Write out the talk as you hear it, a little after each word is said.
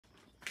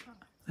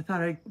I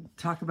thought I'd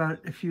talk about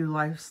a few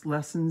life's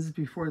lessons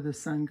before the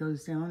sun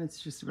goes down. It's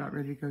just about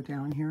ready to go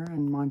down here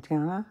in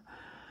Montana.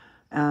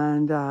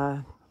 And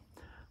I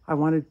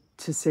wanted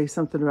to say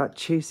something about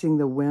chasing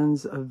the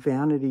winds of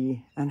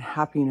vanity and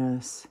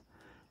happiness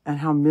and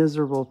how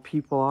miserable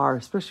people are,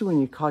 especially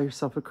when you call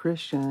yourself a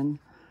Christian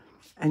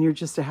and you're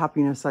just a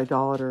happiness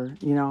idolater.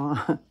 You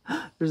know,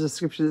 there's a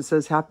scripture that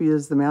says, happy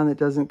is the man that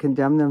doesn't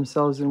condemn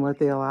themselves in what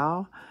they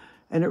allow.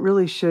 And it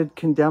really should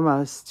condemn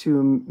us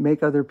to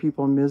make other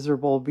people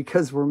miserable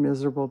because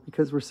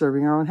we're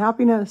serving our own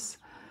happiness.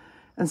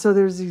 And so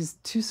there's these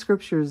two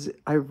scriptures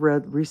I've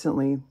read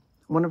recently.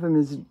 One of them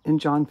is in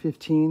John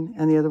 15,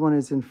 and the other one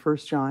is in 1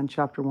 John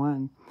chapter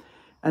 1.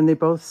 And they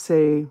both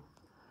say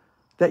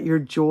that your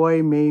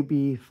joy may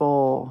be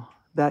full,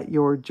 that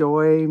your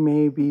joy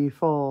may be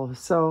full.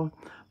 So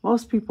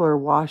most people are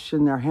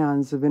washing their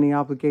hands of any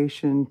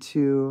obligation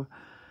to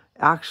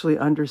actually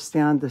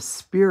understand the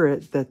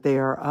spirit that they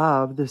are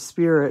of, the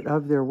spirit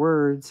of their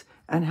words,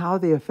 and how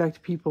they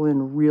affect people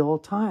in real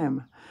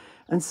time.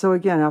 And so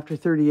again, after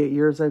 38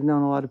 years, I've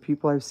known a lot of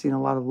people. I've seen a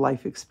lot of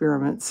life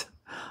experiments,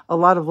 of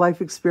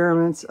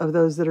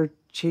those that are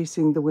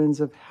chasing the winds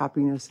of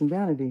happiness and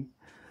vanity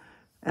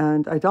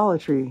and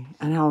idolatry,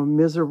 and how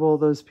miserable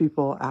those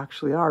people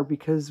actually are,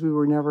 because we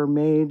were never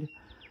made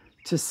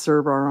to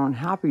serve our own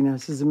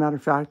happiness. As a matter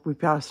of fact, we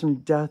pass from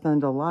death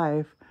unto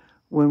life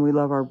when we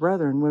love our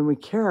brethren, when we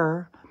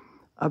care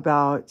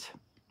about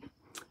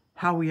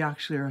how we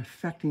actually are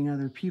affecting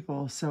other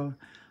people. So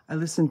I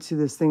listened to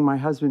this thing my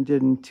husband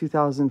did in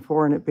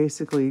 2004, and it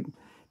basically,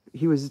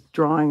 he was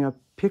drawing a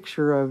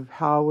picture of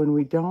how when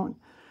we don't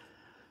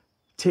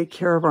take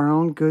care of our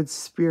own good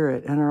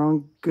spirit and our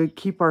own good,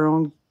 keep our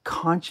own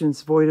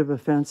conscience void of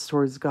offense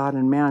towards God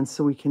and man,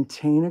 so we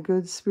contain a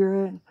good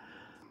spirit,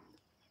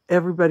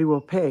 everybody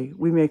will pay.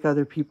 We make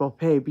other people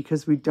pay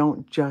because we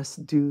don't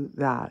just do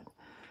that.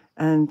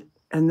 And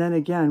then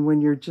again,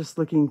 when you're just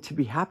looking to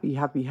be happy,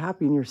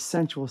 and you're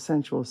sensual,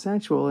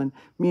 and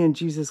me and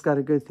Jesus got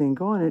a good thing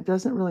going, it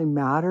doesn't really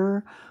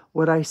matter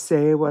what I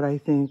say, what I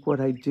think, what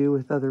I do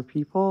with other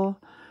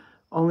people.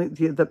 Only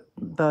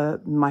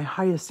my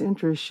highest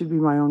interest should be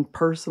my own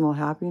personal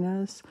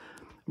happiness.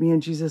 Me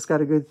and Jesus got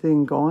a good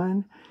thing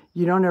going.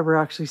 You don't ever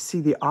actually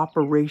see the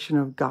operation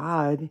of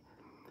God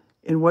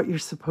in what you're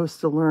supposed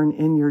to learn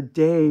in your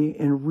day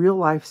in real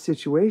life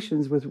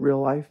situations with real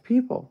life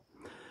people.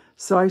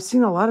 So I've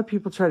seen a lot of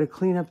people try to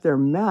clean up their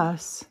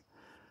mess,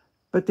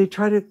 but they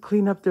try to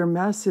clean up their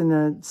mess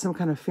in some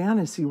kind of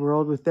fantasy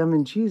world with them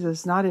and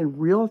Jesus, not in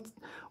real,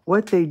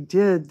 what they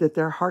did that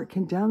their heart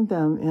condemned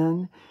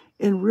them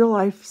in real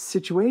life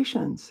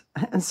situations.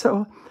 And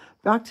so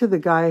back to the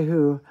guy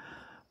who,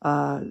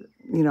 the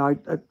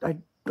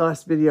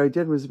last video I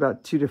did was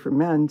about two different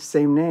men,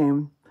 same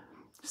name,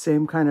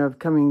 same kind of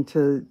coming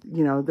to,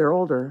 they're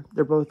older.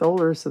 They're both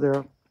older, so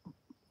they're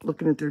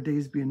looking at their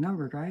days being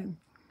numbered, right?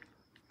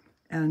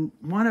 And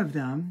one of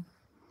them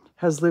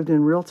has lived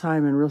in real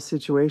time in real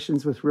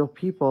situations with real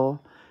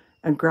people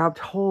and grabbed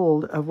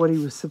hold of what he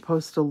was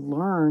supposed to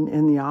learn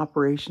in the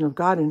operation of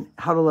God and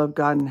how to love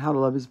God and how to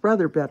love his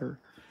brother better.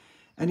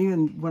 And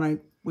even when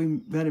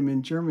we met him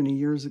in Germany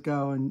years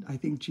ago, and I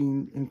think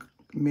Jean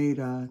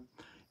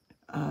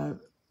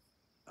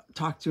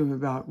talked to him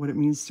about what it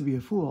means to be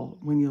a fool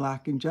when you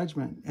lack in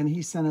judgment. And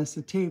he sent us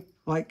a tape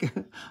like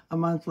a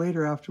month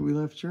later after we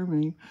left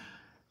Germany.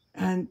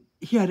 And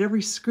he had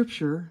every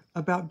scripture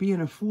about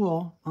being a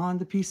fool on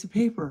the piece of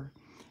paper.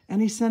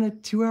 And he sent a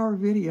 2-hour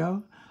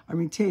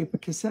tape, a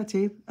cassette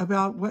tape,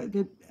 about what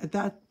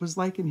that was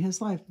like in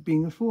his life,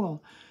 being a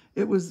fool.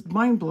 It was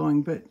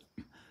mind-blowing, but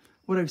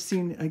what I've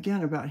seen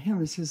again about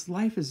him is his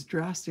life has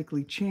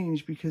drastically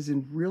changed because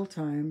in real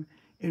time,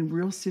 in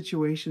real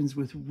situations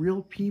with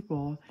real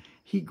people,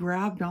 he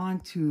grabbed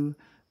onto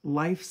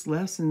life's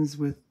lessons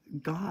with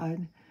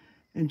God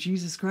and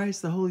Jesus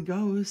Christ, the Holy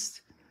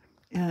Ghost,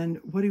 and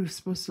what he was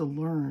supposed to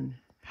learn,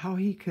 how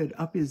he could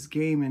up his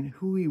game and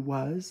who he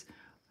was,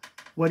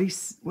 what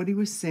he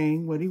was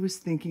saying, what he was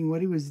thinking,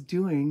 what he was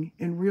doing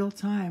in real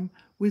time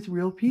with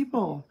real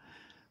people.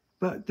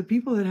 But the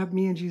people that have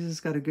me and Jesus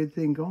got a good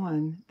thing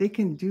going, they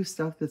can do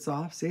stuff that's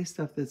off, say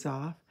stuff that's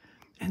off,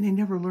 and they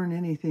never learn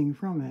anything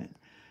from it.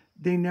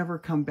 They never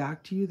come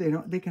back to you.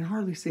 They can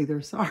hardly say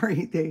they're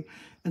sorry.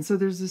 And so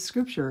there's this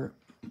scripture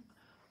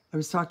I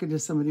was talking to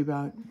somebody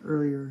about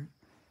earlier.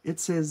 It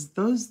says,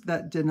 those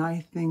that deny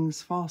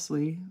things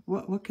falsely,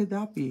 what could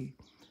that be?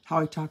 How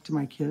I talk to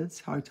my kids,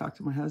 how I talk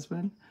to my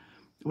husband,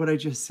 what I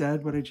just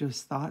said, what I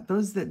just thought.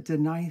 Those that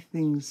deny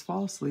things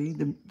falsely,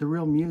 the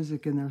real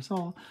music in their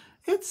soul,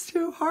 it's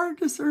too hard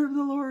to serve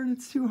the Lord.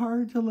 It's too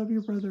hard to love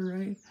your brother,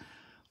 right?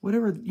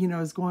 Whatever,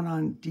 is going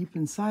on deep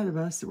inside of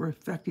us that we're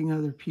affecting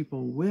other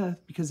people with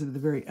because of the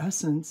very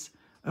essence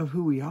of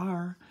who we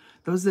are.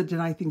 Those that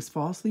deny things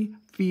falsely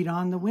feed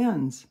on the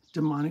winds.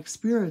 Demonic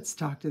spirits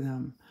talk to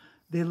them.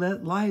 They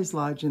let lies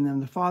lodge in them.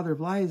 The father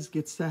of lies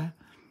gets to,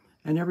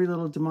 and every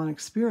little demonic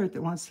spirit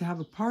that wants to have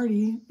a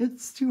party,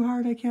 it's too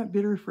hard. I can't,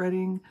 bitter,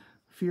 fretting,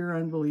 fear,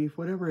 unbelief,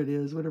 whatever it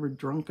is, whatever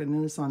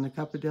drunkenness on the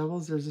cup of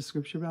devils. There's a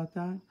scripture about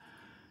that.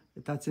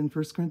 That's in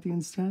 1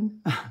 Corinthians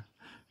 10.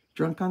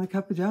 Drunk on the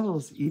cup of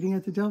devils, eating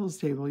at the devil's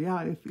table.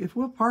 Yeah, if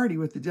we'll party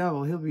with the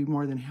devil, he'll be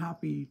more than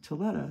happy to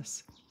let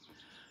us.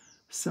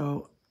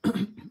 So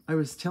I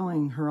was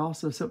telling her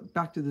also, so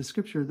back to the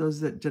scripture,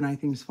 those that deny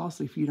things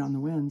falsely feed on the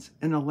winds.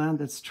 In a land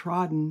that's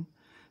trodden,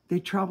 they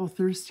travel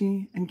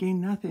thirsty and gain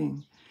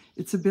nothing.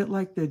 It's a bit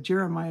like the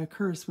Jeremiah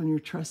curse, when your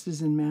trust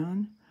is in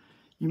man,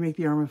 you make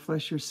the arm of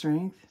flesh your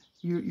strength.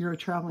 You're a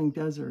traveling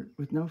desert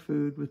with no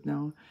food, with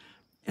no...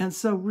 And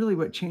so really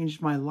what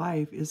changed my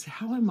life is,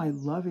 how am I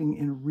loving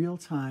in real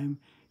time,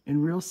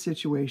 in real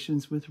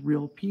situations with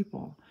real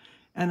people?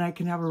 And I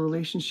can have a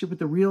relationship with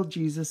the real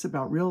Jesus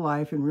about real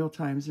life in real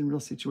times, in real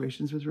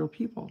situations with real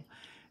people.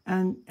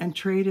 And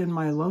trade in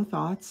my low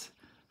thoughts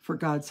for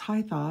God's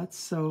high thoughts,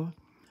 so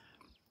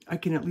I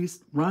can at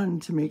least run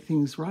to make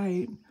things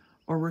right,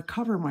 or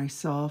recover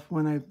myself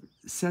when I've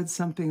said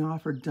something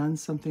off or done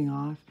something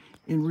off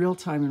in real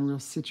time, in real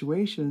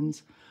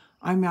situations.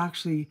 I'm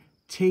actually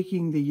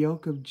taking the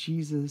yoke of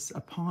Jesus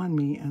upon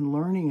me and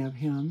learning of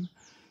him,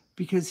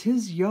 because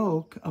his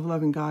yoke of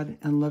loving God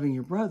and loving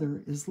your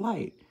brother is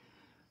light.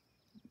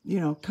 You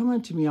know, come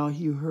unto me, all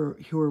you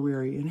who are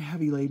weary and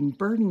heavy laden,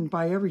 burdened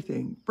by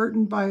everything,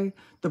 burdened by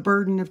the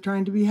burden of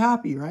trying to be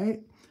happy,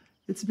 right?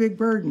 It's a big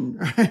burden,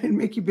 right? And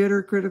make you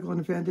bitter, critical, and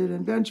offended,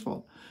 and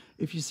vengeful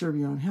if you serve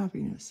your own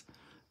happiness.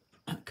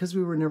 Because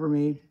we were never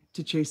made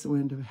to chase the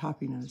wind of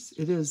happiness.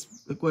 It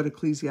is what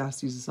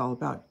Ecclesiastes is all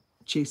about,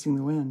 chasing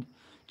the wind.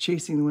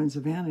 Chasing the winds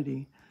of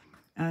vanity.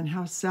 And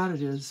how sad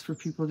it is for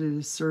people to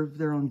just serve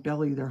their own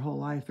belly their whole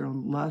life, their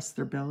own lust,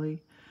 their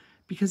belly,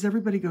 because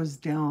everybody goes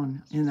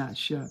down in that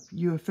ship.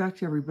 You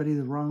affect everybody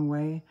the wrong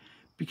way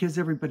because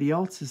everybody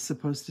else is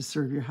supposed to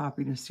serve your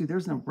happiness too.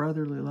 There's no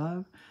brotherly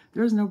love.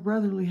 There's no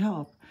brotherly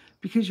help,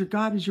 because your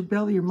God is your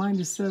belly, your mind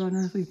is set on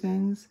earthly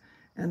things,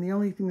 and the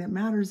only thing that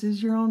matters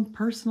is your own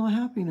personal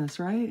happiness,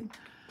 right?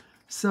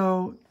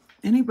 So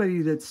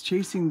anybody that's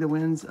chasing the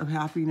winds of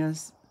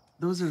happiness,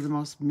 those are the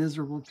most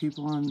miserable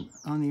people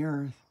on the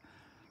earth.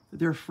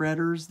 They're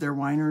fretters, they're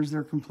whiners,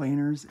 they're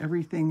complainers.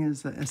 Everything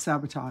is a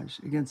sabotage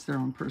against their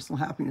own personal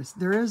happiness.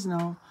 There is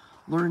no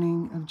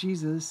learning of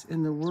Jesus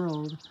in the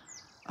world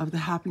of the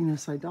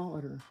happiness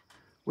idolater.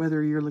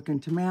 Whether you're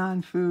looking to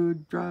man,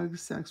 food,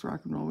 drugs, sex,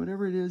 rock and roll,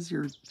 whatever it is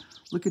you're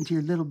looking to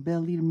your little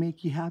belly to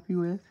make you happy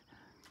with,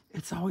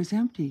 it's always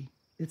empty.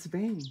 It's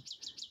vain.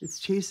 It's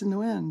chasing the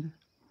wind.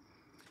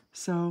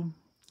 So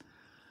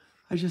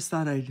I just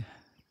thought I'd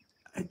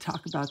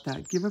talk about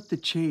that. Give up the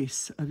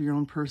chase of your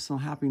own personal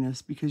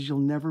happiness, because you'll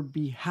never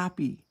be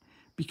happy.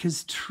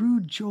 Because true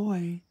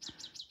joy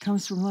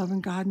comes from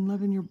loving God and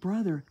loving your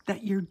brother,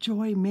 that your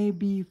joy may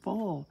be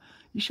full.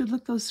 You should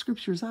look those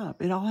scriptures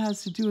up. It all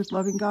has to do with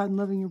loving God and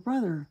loving your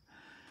brother.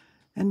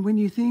 And when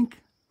you think,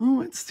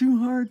 oh, it's too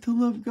hard to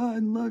love God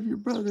and love your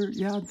brother,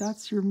 yeah,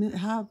 that's your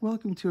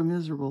welcome to a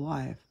miserable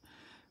life.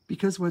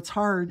 Because what's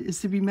hard is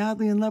to be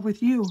madly in love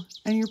with you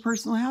and your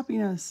personal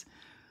happiness.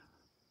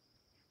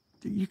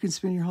 You can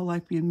spend your whole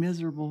life being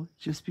miserable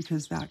just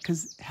because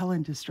hell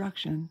and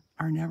destruction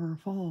are never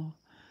full.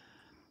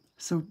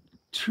 So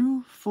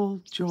true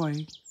full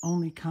joy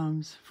only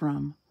comes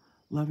from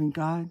loving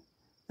God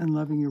and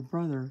loving your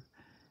brother.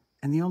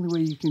 And the only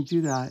way you can do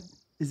that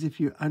is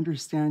if you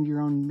understand your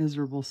own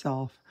miserable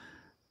self.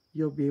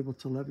 You'll be able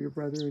to love your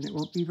brother, and it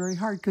won't be very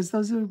hard, because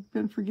those who have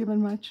been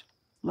forgiven much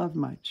love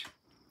much.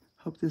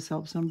 Hope this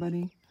helps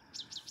somebody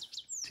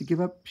to give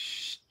up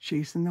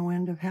chasing the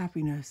wind of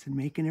happiness and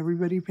making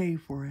everybody pay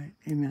for it.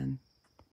 Amen.